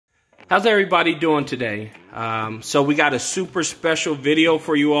How's everybody doing today? So we got a super special video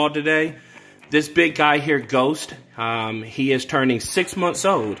for you all today. This big guy here, Ghost, he is turning 6 months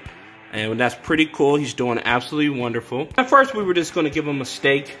old. And that's pretty cool. He's doing absolutely wonderful. At first, we were just going to give him a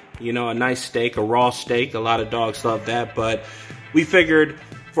steak, you know, a nice steak, a raw steak. A lot of dogs love that. But we figured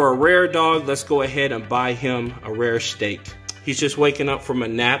for a rare dog, let's go ahead and buy him a rare steak. He's just waking up from a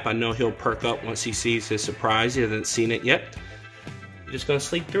nap. I know he'll perk up once he sees his surprise. He hasn't seen it yet. You're just going to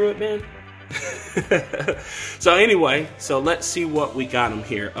sleep through it, man? So anyway, so let's see what we got him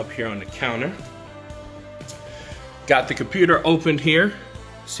here, up here on the counter. Got the computer opened here.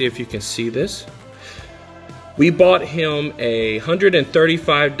 See if you can see this. We bought him a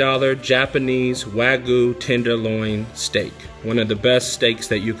 $135 Japanese Wagyu tenderloin steak. One of the best steaks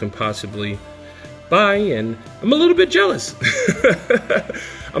that you can possibly buy, and I'm a little bit jealous.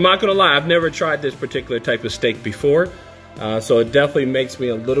 I'm not gonna lie, I've never tried this particular type of steak before, so it definitely makes me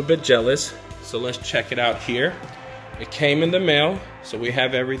a little bit jealous. So let's check it out here. It came in the mail, so we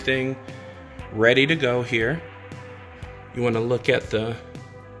have everything ready to go here. You wanna look at the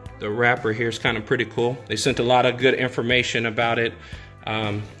wrapper here. Is kind of pretty cool. They sent a lot of good information about it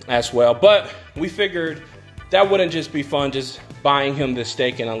as well. But we figured that wouldn't just be fun, just buying him the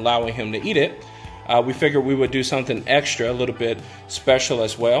steak and allowing him to eat it. We figured we would do something extra, a little bit special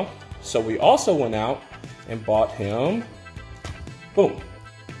as well. So we also went out and bought him, boom,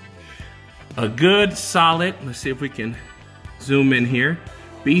 a good solid, let's see if we can zoom in here,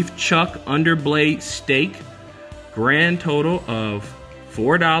 beef chuck underblade steak, grand total of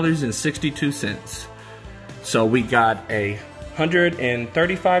 $4.62. So we got a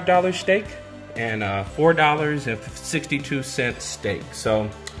 $135 steak and a $4.62 steak. So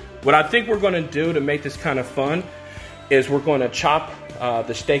what I think we're gonna do to make this kind of fun is we're gonna chop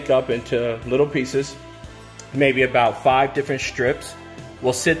the steak up into little pieces, maybe about 5 different strips.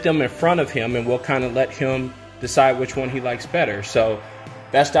 We'll sit them in front of him and we'll kind of let him decide which one he likes better. So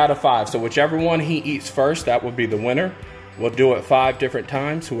best out of 5. So whichever one he eats first, that will be the winner. We'll do it 5 different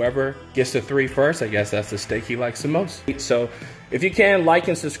times. Whoever gets to 3 first, I guess that's the steak he likes the most. So if you can, like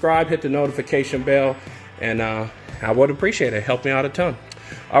and subscribe, hit the notification bell, and I would appreciate it. Help me out a ton.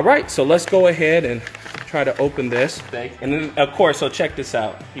 All right, so let's go ahead and try to open this. And then, of course, so check this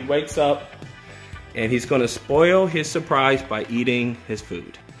out. He wakes up, and he's gonna spoil his surprise by eating his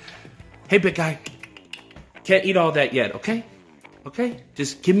food. Hey, big guy, can't eat all that yet, okay? Okay,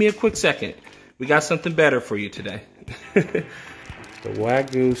 just give me a quick second. We got something better for you today. The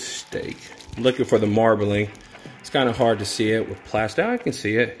Wagyu steak. I'm looking for the marbling. It's kind of hard to see it with plastic. I can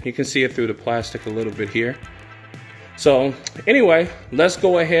see it. You can see it through the plastic a little bit here. So anyway, let's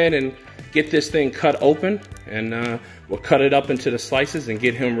go ahead and get this thing cut open, and we'll cut it up into the slices and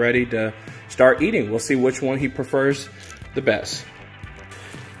get him ready to start eating. We'll see which one he prefers the best.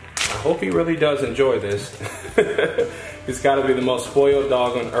 I hope he really does enjoy this. He's got to be the most spoiled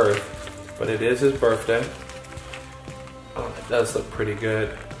dog on earth, but it is his birthday. Oh, it does look pretty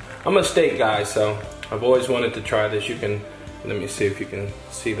good. I'm a steak guy, so I've always wanted to try this. You can, let me see if you can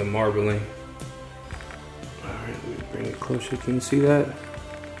see the marbling. All right, let me bring it closer. Can you see that?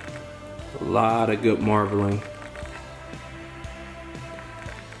 A lot of good marbling.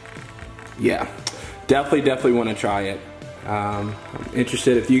 Yeah, definitely want to try it. I'm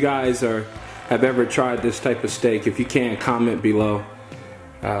interested if you guys have ever tried this type of steak. If you can, comment below.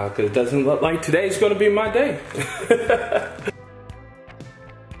 Because it doesn't look like today's going to be my day.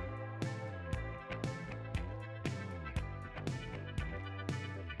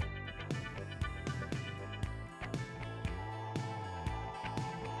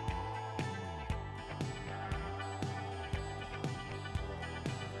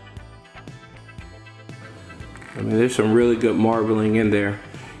 I mean, there's some really good marbling in there,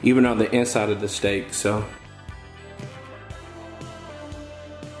 even on the inside of the steak, so.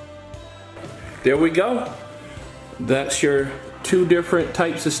 There we go. That's your 2 different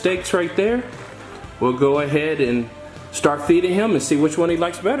types of steaks right there. We'll go ahead and start feeding him and see which one he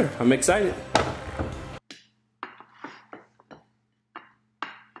likes better. I'm excited.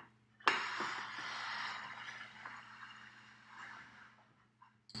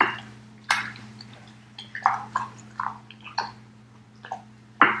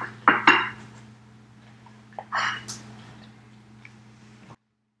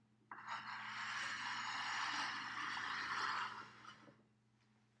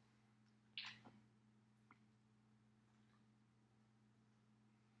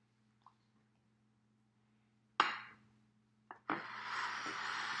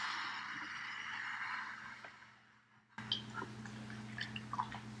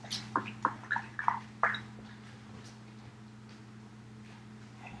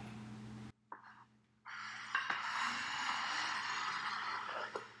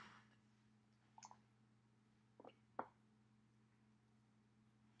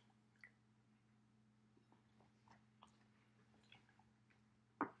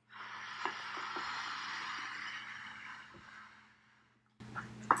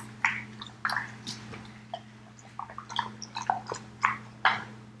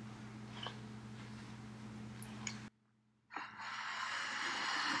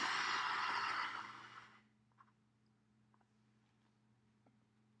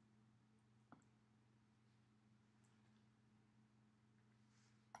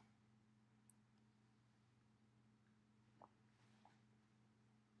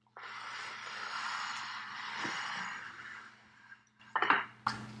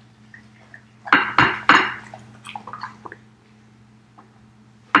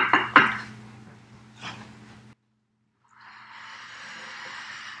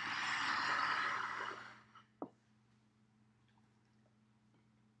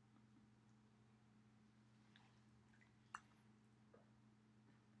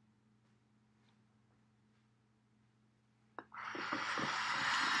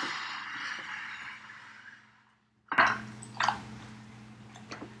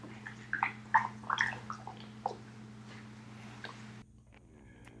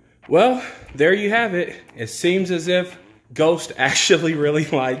 Well, there you have it. It seems as if Ghost actually really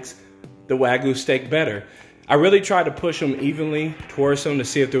likes the Wagyu steak better. I really tried to push him evenly towards him to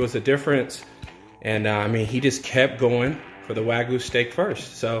see if there was a difference. And I mean, he just kept going for the Wagyu steak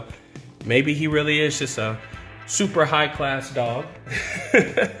first. So maybe he really is just a super high class dog.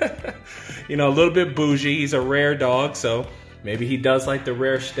 You know, a little bit bougie. He's a rare dog, so maybe he does like the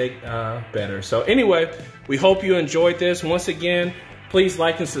rare steak better. So anyway, we hope you enjoyed this. Once again, please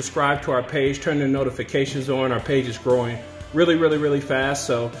like and subscribe to our page. Turn the notifications on. Our page is growing really fast.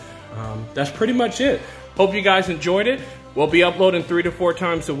 So that's pretty much it. Hope you guys enjoyed it. We'll be uploading 3 to 4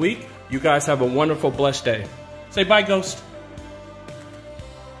 times a week. You guys have a wonderful, blessed day. Say bye, Ghost.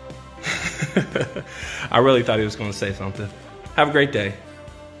 I really thought he was going to say something. Have a great day.